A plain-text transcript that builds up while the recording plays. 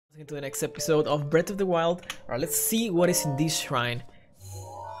into the next episode of Breath of the Wild. Alright, let's see what is in this shrine.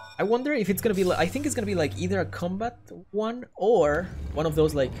 I wonder if it's gonna be like, I think it's gonna be like either a combat one or one of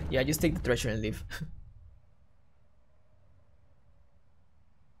those like, yeah, just take the treasure and leave.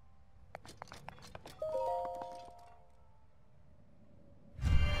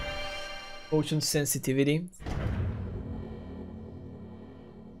 Potion sensitivity.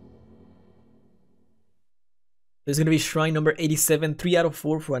 There's gonna be shrine number 87, 3 out of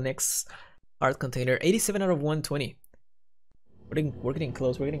 4 for our next art container. 87 out of 120. We're getting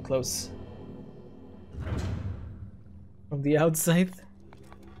close, we're getting close. From the outside.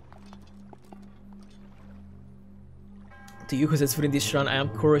 To you who sets foot in this shrine, I am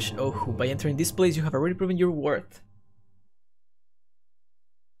Korosh Ohu. By entering this place, you have already proven your worth.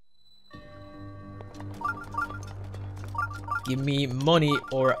 Give me money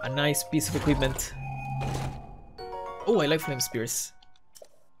or a nice piece of equipment. Oh, I like flame spears.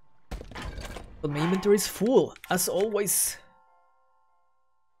 But my inventory is full, as always.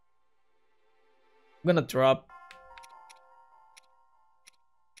 I'm gonna drop.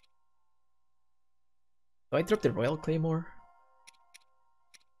 Do I drop the Royal Claymore?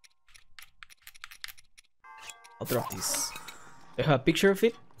 I'll drop this. Do I have a picture of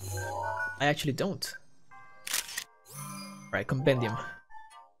it? I actually don't. Alright, compendium.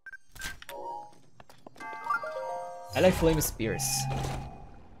 I like flame spears.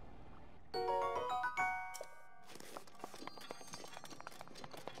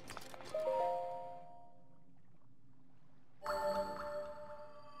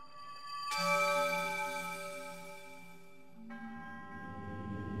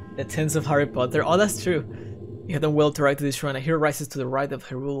 The tents of Harry Potter. Oh, that's true. You have done well to ride to this shrine. A hero rises to the right of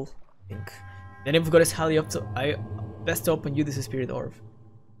Hyrule. I think. The name of God is highly up to. I best open you this spirit orb.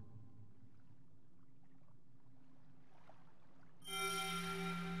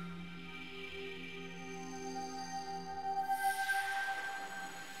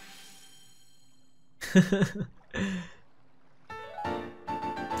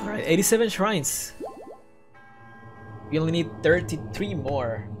 Alright, 87 shrines. We only need 33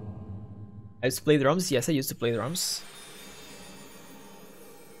 more. I used to play drums? Yes, I used to play drums.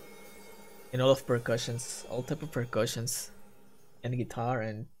 And all of percussions. All type of percussions. And guitar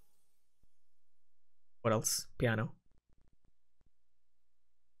and... what else? Piano.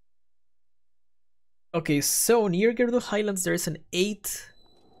 Okay, so near Gerudo Highlands there is an 8th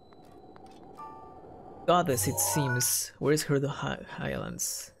goddess, it seems. Where is Gerudo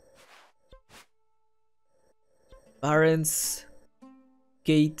Highlands? Barrens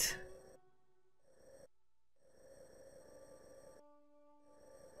Gate.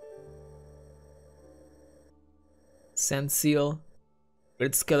 Sand Seal.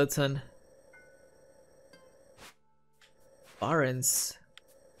 Great Skeleton. Barrens.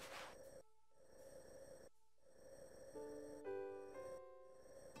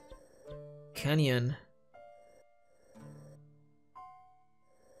 Canyon.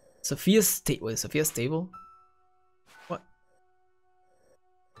 Sophia's Stable. Wait, Sophia's Stable? What?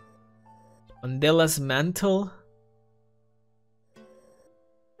 Mandela's Mantle?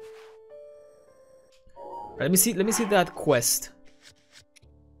 Let me see that quest.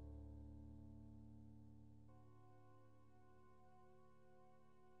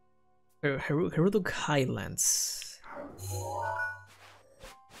 Gerudo Highlands.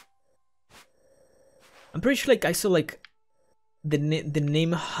 I'm pretty sure like I saw like the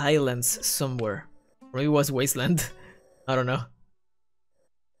name Highlands somewhere. Or maybe it was Wasteland. I don't know.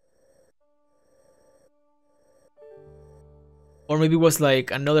 Or maybe it was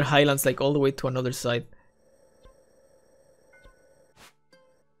like another Highlands, like all the way to another side.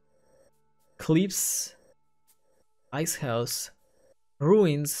 Cliffs, Ice House,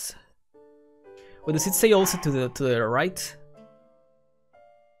 Ruins. Well, does it say also to the right?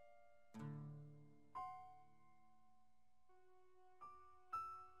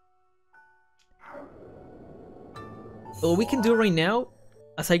 Well, we can do right now,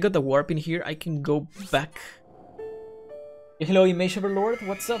 as I got the warp in here, I can go back. Yeah, hello, Image Overlord.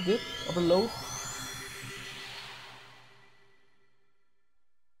 What's up, dude? Overload.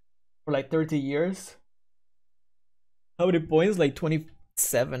 For like 30 years. How many points? Like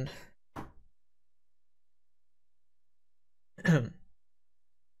 27.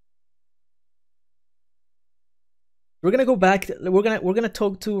 We're gonna go back. We're gonna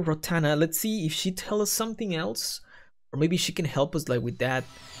talk to Rotana. Let's see if she tells us something else. Or maybe she can help us like with that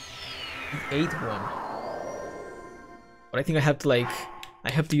 8th one. But I think I have to like,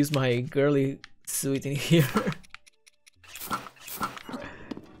 I have to use my girly suit in here.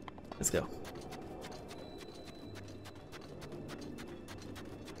 Let's go.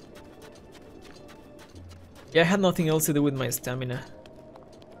 Yeah, I had nothing else to do with my stamina.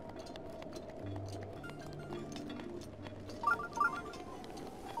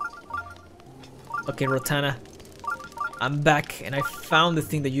 Okay, Rotana. I'm back and I found the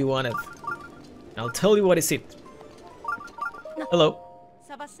thing that you wanted. I'll tell you what is it. Hello.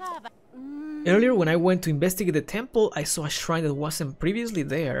 Earlier when I went to investigate the temple, I saw a shrine that wasn't previously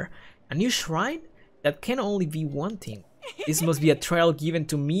there. A new shrine? That can only be one thing. This must be a trial given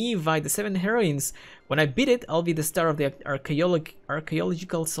to me by the 7 heroines. When I beat it, I'll be the star of the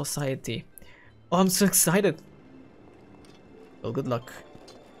Archaeological Society. Oh, I'm so excited. Well, good luck.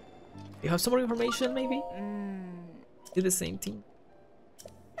 You have some more information, maybe? Do the same thing.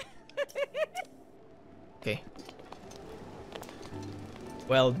 Okay.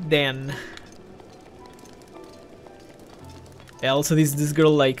 Well, then. Yeah, also this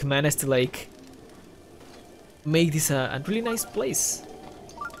girl like managed to like make this a really nice place.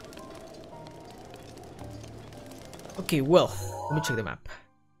 Okay, well, let me check the map.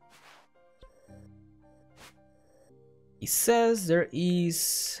 It says there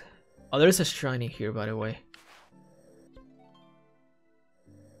is... Oh, there's a shrine in here, by the way.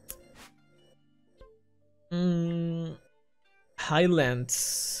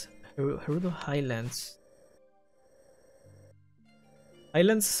 Highlands. Gerudo Highlands.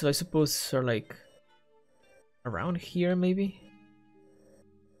 Highlands, I suppose, are like around here, maybe?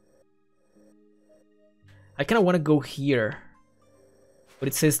 I kind of want to go here. But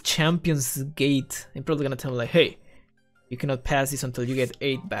it says Champion's Gate. I'm probably gonna tell me like, hey, you cannot pass this until you get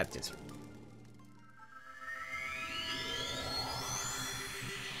 8 badges.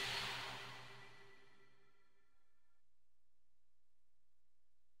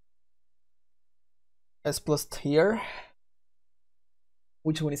 S plus tier.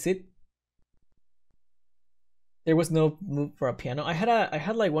 Which one is it? There was no move for a piano. I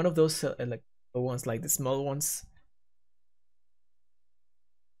had like one of those like the ones like the small ones.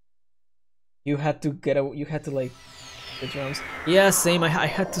 You had to like the drums. Yeah, same. I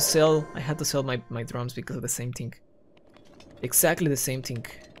had to sell my drums because of the same thing. Exactly the same thing.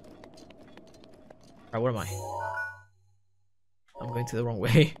 Alright, where am I? I'm going to the wrong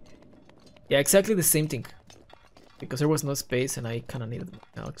way. Yeah, exactly the same thing. Because there was no space and I kind of needed them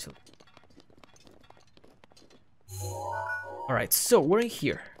now, actually. Alright, so we're in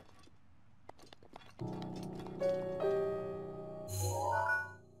here.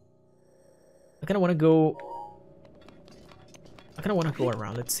 I kind of want to go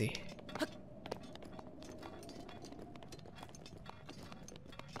around. Let's see.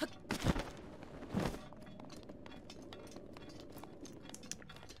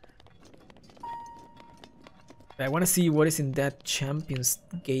 I want to see what is in that Champion's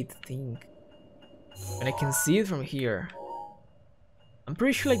Gate thing. And I can see it from here. I'm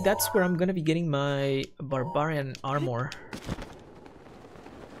pretty sure like that's where I'm gonna be getting my barbarian armor.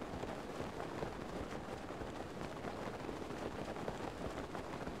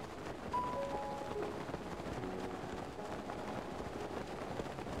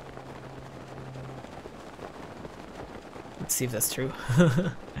 Let's see if that's true.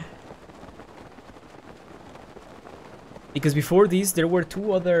 Because before these, there were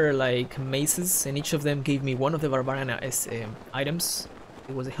 2 other like maces, and each of them gave me one of the barbarian items.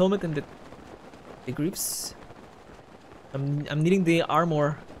 It was a helmet and the greaves. I'm needing the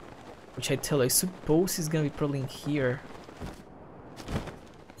armor, which I suppose is gonna be probably in here.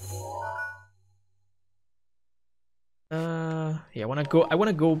 Yeah, I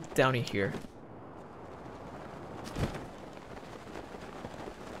wanna go down in here.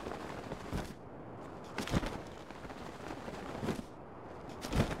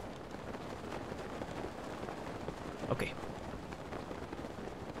 Okay.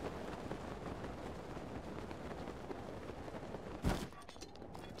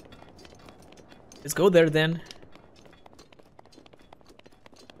 Let's go there then.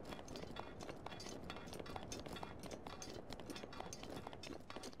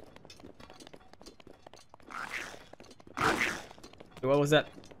 What was that?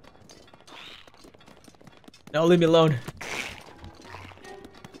 No, leave me alone.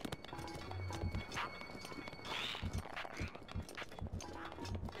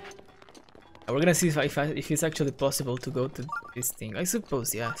 We're gonna see if it's actually possible to go to this thing. I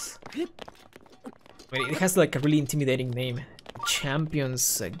suppose yes. I mean, it has like a really intimidating name.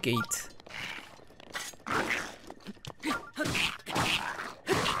 Champion's Gate.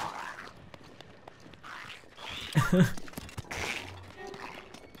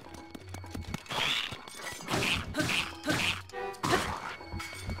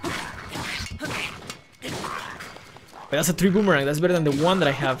 But that's a 3 boomerang. That's better than the one that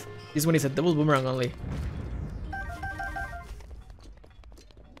I have. This one is a double boomerang only.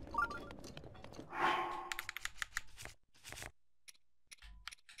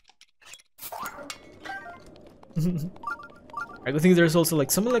 I think there's also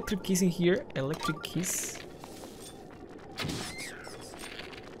like some electric keys in here. Electric keys.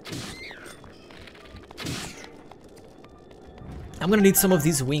 I'm gonna need some of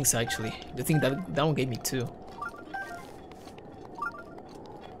these wings actually. I think that one gave me 2.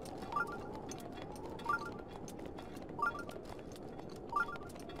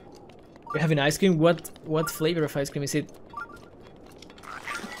 We're having ice cream. What flavor of ice cream is it?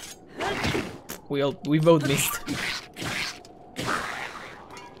 We both missed.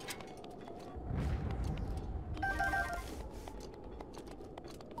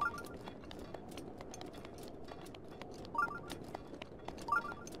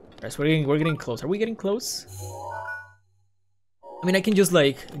 Alright, so we're getting close. Are we getting close? I mean, I can just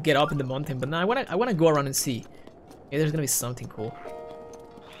like get up in the mountain, but now I wanna go around and see. Maybe there's gonna be something cool.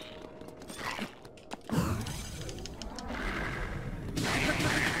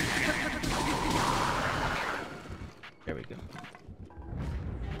 There we go.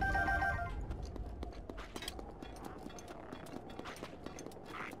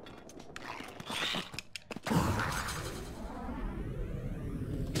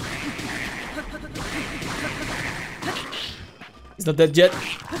 He's not dead yet.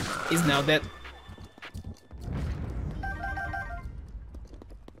 He's now dead.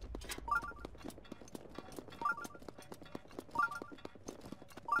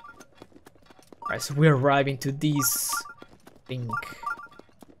 Alright, so we're arriving to this thing.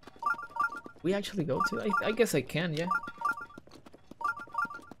 We actually go to? I guess I can, yeah.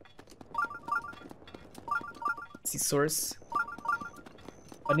 See source.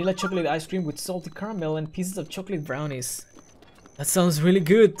 Vanilla chocolate ice cream with salty caramel and pieces of chocolate brownies. That sounds really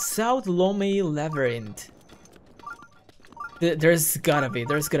good. South Lomé Labyrinth. There's gotta be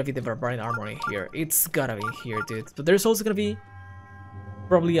the Barbarian Armory here. It's gotta be here, dude. But there's also gonna be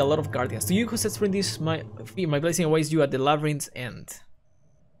probably a lot of guardians. To you who sets from this, my blessing awaits you at the labyrinth's end.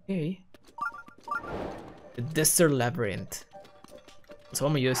 Okay. The Desert Labyrinth. So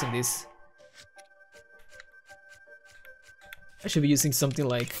I'm using this. I should be using something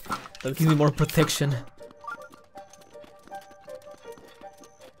like that gives me more protection.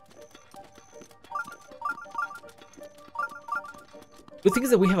 Good thing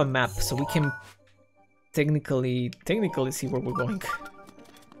is that we have a map, so we can technically see where we're going.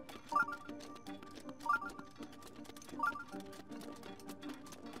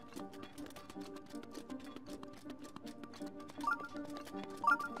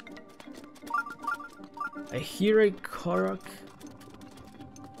 I hear a Korok.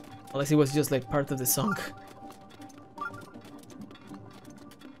 Unless it was just like part of the song.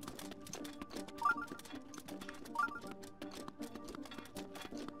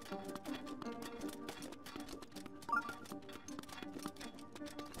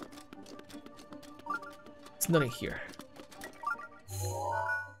 It's not in here.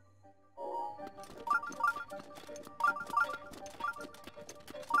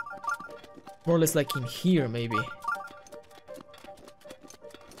 More or less like in here, maybe.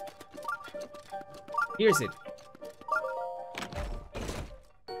 Here's it.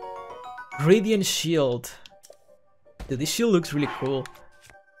 Radiant shield. Dude, this shield looks really cool.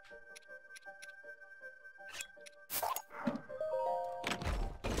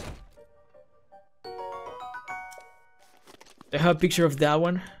 I have a picture of that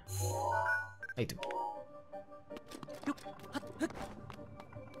one. I do.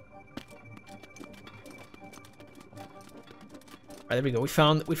 Right, there we go. We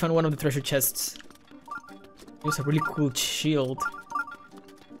found one of the treasure chests. It was a really cool shield.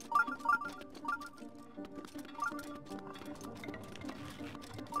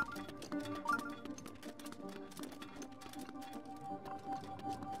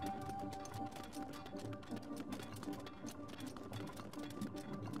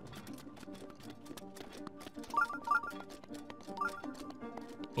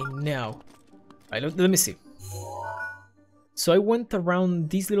 And now, right, let me see. So I went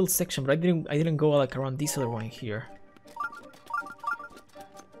around this little section, but I didn't go like around this other one here.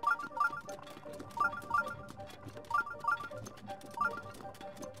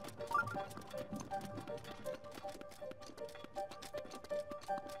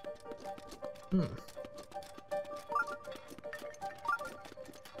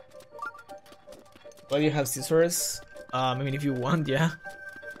 Well, you have scissors. I mean, if you want, yeah.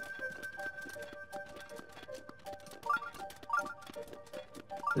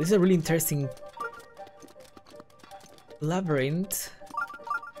 This is a really interesting labyrinth.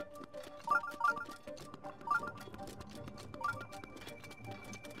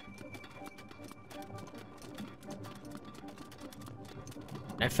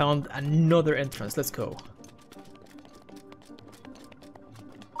 I found another entrance. Let's go.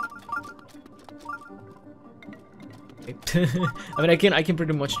 Okay. I mean, I can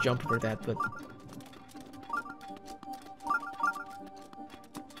pretty much jump over that, but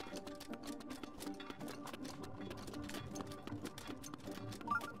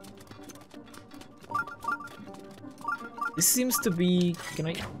this seems to be. Can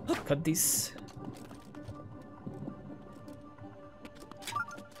I cut this?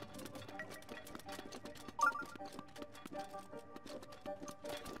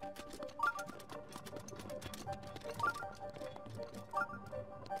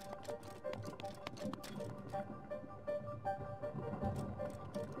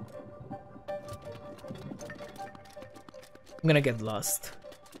 I'm gonna get lost.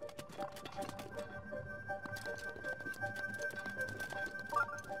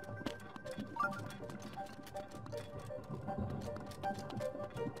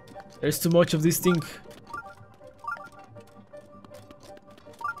 There's too much of this thing.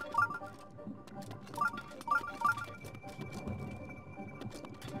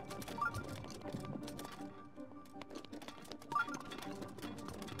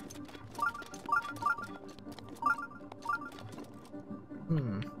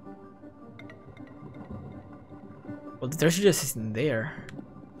 Well, the treasure just isn't there.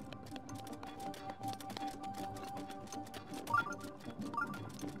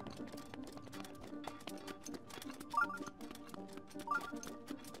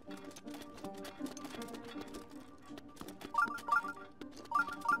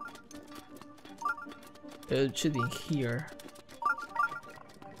 It should be here.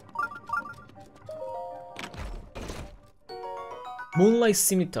 Moonlight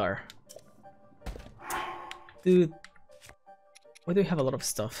Scimitar. Dude, why do we have a lot of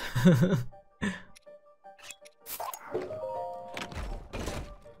stuff? Alright,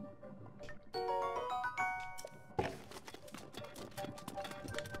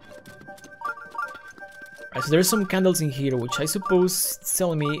 so there's some candles in here, which I suppose is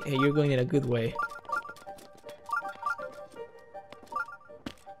telling me, hey, you're going in a good way.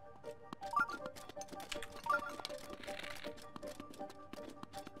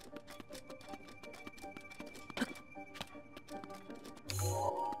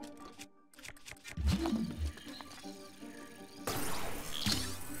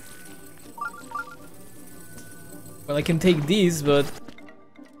 Well, I can take these, but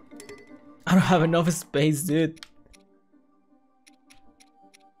I don't have enough space, dude.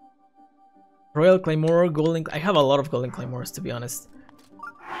 Royal Claymore, Golden... I have a lot of Golden Claymores, to be honest.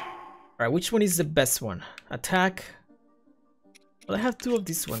 Alright, which one is the best one? Attack. Well, I have two of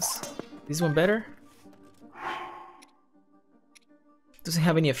these ones. This one better? Doesn't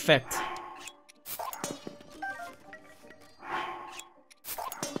have any effect.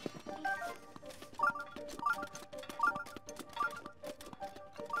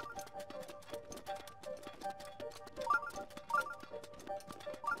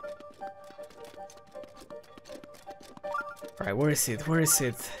 Alright, where is it? Where is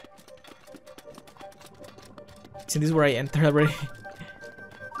it? See, this is where I entered already.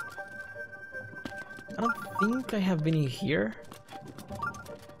 I don't think I have been in here.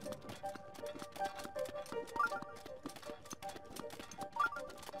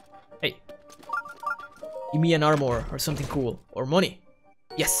 Hey. Give me an armor or something cool. Or money.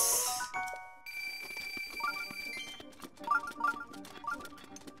 Yes!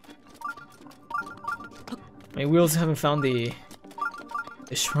 I mean, we also haven't found the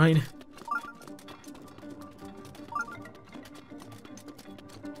shrine.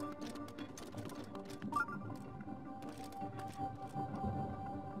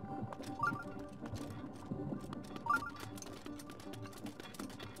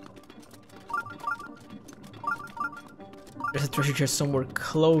 There's a treasure chest somewhere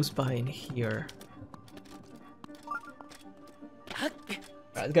close by in here. Alright,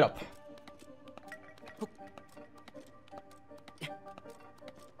 let's get up.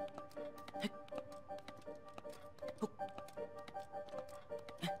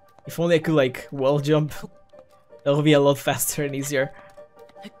 If only I could like wall jump, that would be a lot faster and easier.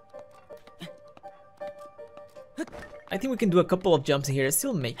 I think we can do a couple of jumps in here and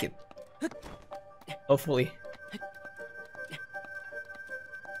still make it. Hopefully.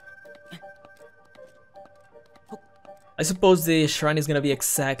 I suppose the shrine is gonna be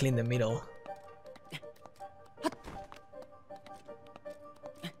exactly in the middle.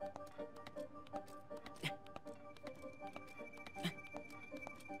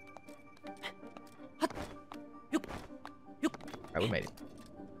 Alright, we made it.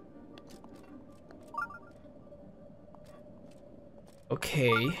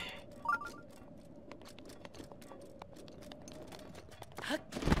 Okay.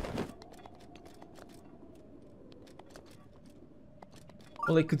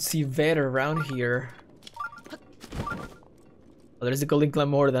 Well, I could see better around here. Oh, there's a golden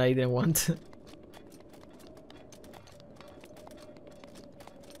claymore that I didn't want.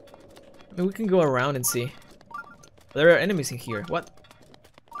 I mean, we can go around and see. There are enemies in here. What?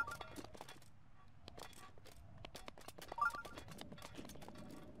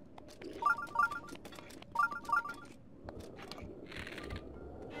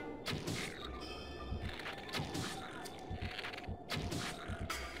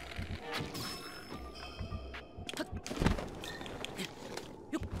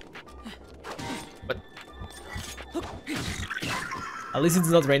 At least it's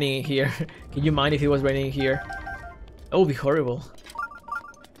not raining in here. Can you mind if it was raining in here? That would be horrible.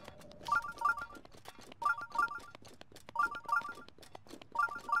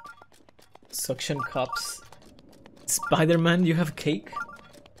 Suction cups. Spider-Man, you have cake?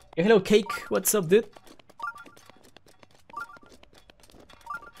 Yeah, hello, cake. What's up, dude?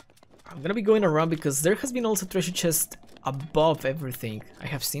 I'm gonna be going around because there has been also treasure chests above everything. I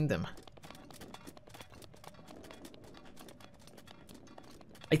have seen them.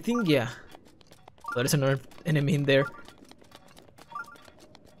 I think, yeah. There's another enemy in there.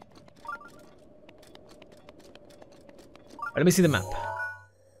 Let me see the map.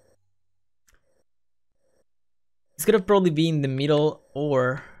 It's gonna probably be in the middle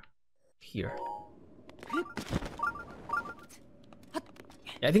or here.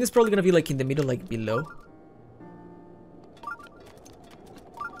 Yeah, I think it's probably gonna be like in the middle, like below.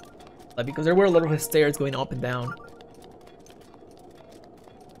 Like, because there were a lot of stairs going up and down.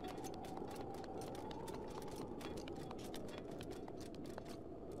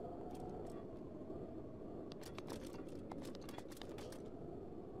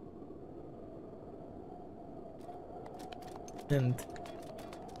 And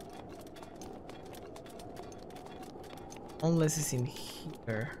unless it's in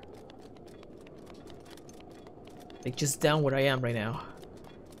here, like just down where I am right now.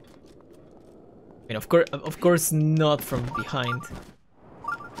 I mean, of course, not from behind,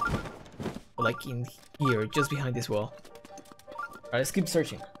 but like in here, just behind this wall. Alright, let's keep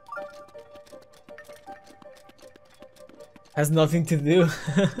searching. Has nothing to do.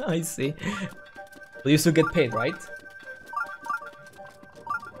 I see. Well, you still get paid, right?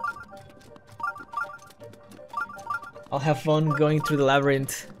 I'll have fun going through the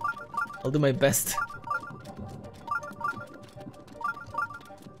labyrinth. I'll do my best.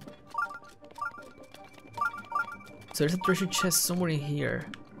 So there's a treasure chest somewhere in here.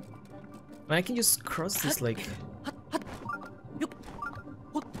 I can just cross this like...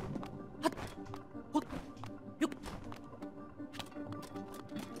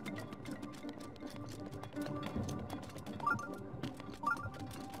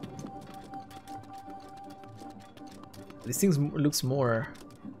 This thing looks more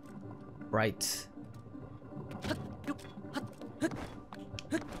bright.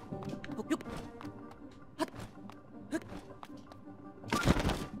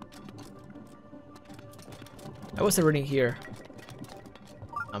 I was already here.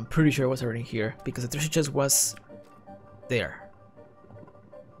 I'm pretty sure I was already here because the treasure chest was there.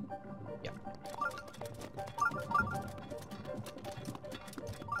 Yeah.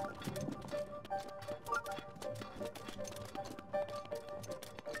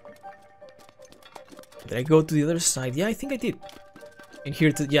 Did I go to the other side? Yeah, I think I did. In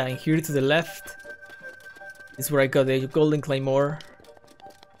here to in here to the left is where I got the golden claymore.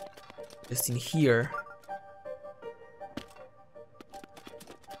 Just in here.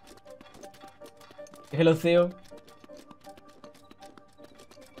 Hello, Theo.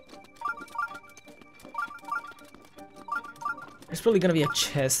 There's probably gonna be a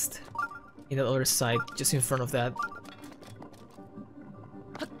chest in the other side, just in front of that.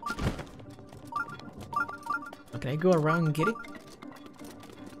 Can I go around and get it?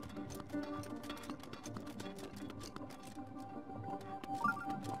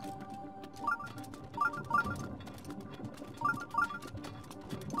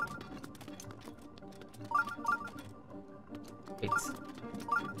 Wait.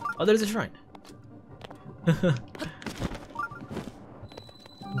 Oh, there's a shrine.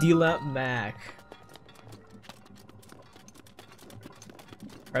 Dila Mac.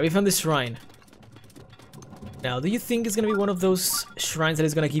 Alright, we found this shrine. Now, do you think it's gonna be one of those shrines that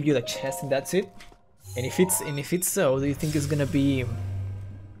is gonna give you the chest and that's it? And if it's so, do you think it's gonna be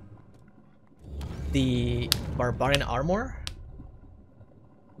the barbarian armor?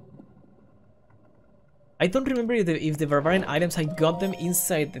 I don't remember if the barbarian items I got them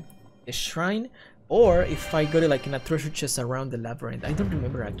inside the shrine or if I got it like in a treasure chest around the labyrinth. I don't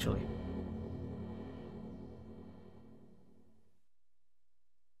remember actually.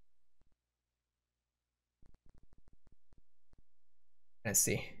 Let's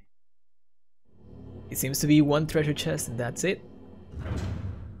see. It seems to be one treasure chest and that's it.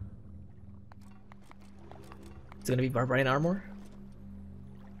 It's gonna be barbarian armor.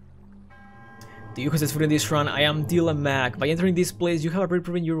 Do you possess food in this run? I am Dila Mac. By entering this place, you have already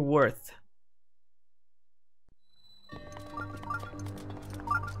proven your worth.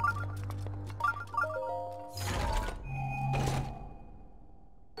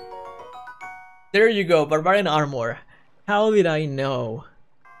 There you go, barbarian armor. How did I know?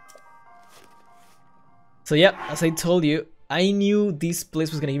 So yeah, as I told you, I knew this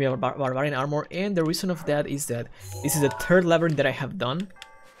place was gonna give me a barbarian armor, and the reason of that is that this is the third labyrinth that I have done.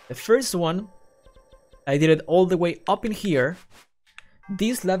 The first one, I did it all the way up in here.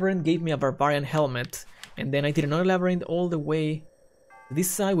 This labyrinth gave me a barbarian helmet, and then I did another labyrinth all the way to this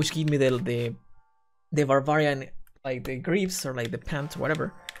side, which gave me the barbarian, like the greaves or like the pants,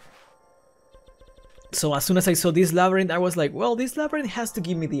 whatever. So as soon as I saw this labyrinth, I was like, well, this labyrinth has to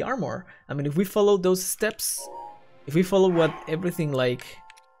give me the armor. I mean, if we follow those steps, if we follow what everything like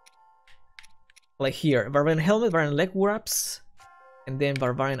here, barbarian helmet, barbarian leg wraps, and then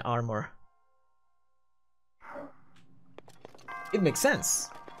barbarian armor. It makes sense,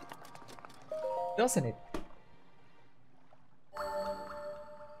 doesn't it?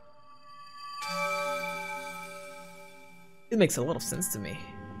 It makes a lot of sense to me.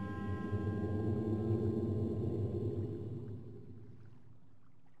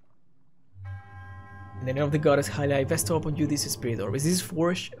 In the name of the goddess highly, I bestow upon you this spirit orb. Is this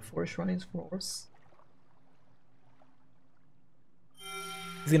forest running force?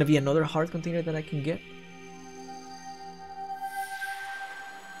 Is gonna be another heart container that I can get?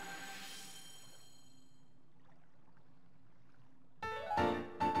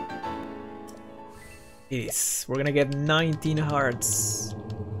 It is. We're gonna get 19 hearts.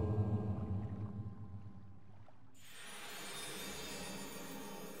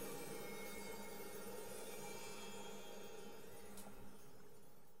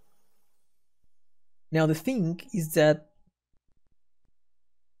 Now the thing is that,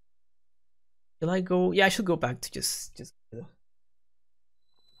 shall I go? Yeah, I should go back to just. We're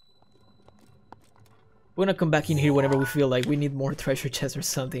gonna come back in here whenever we feel like we need more treasure chests or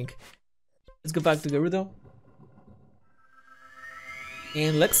something. Let's go back to Gerudo.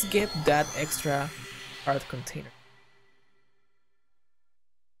 And let's get that extra heart container.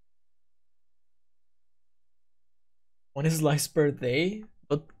 One slice per day,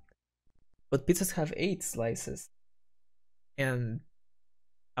 but pizzas have 8 slices, and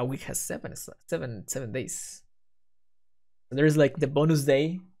a week has 7 days. So there's like the bonus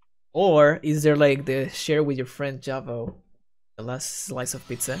day, or is there like the share with your friend Javo, the last slice of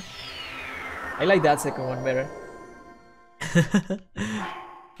pizza? I like that second one better.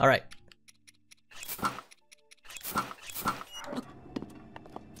 All right.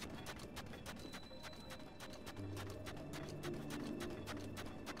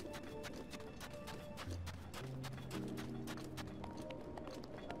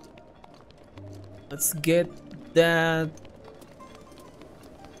 Let's get that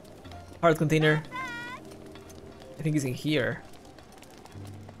heart container. I think it's in here.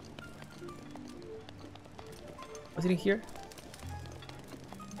 Was it in here?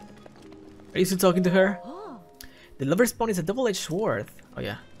 Are you still talking to her? The lover's spawn is a double-edged sword. Oh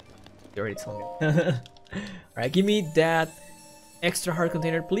yeah, you already told me. Alright, give me that extra heart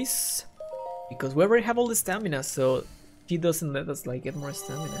container, please. Because we already have all the stamina, so she doesn't let us like get more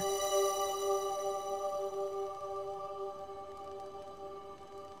stamina.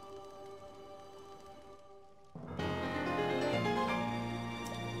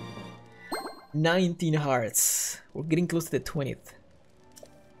 $19 hearts. We're getting close to the 20th.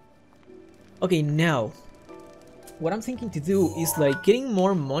 Okay, now what I'm thinking to do is like getting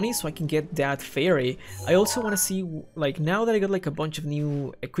more money so I can get that fairy. I also want to see, like, now that I got like a bunch of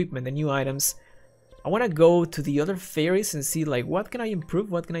new equipment and new items, I want to go to the other fairies and see like what can I improve,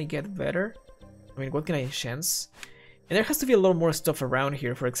 what can I get better, I mean what can I enhance. And there has to be a lot more stuff around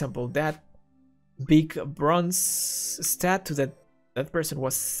here. For example, that big bronze statue that person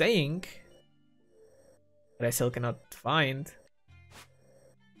was saying that I still cannot find.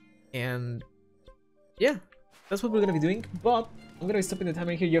 And yeah, that's what we're gonna be doing. But I'm gonna be stopping the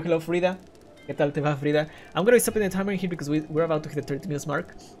timer here. Yo, hello Frida. ¿Qué tal te va, Frida? I'm gonna be stopping the timer here because we're about to hit the 30 minutes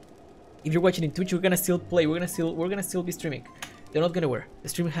mark. If you're watching in Twitch, we're gonna still play. We're gonna still be streaming. They're not gonna work. The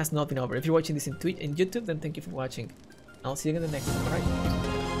stream has not been over. If you're watching this in Twitch and YouTube, then thank you for watching. I'll see you in the next one.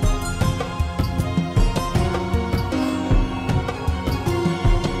 Alright.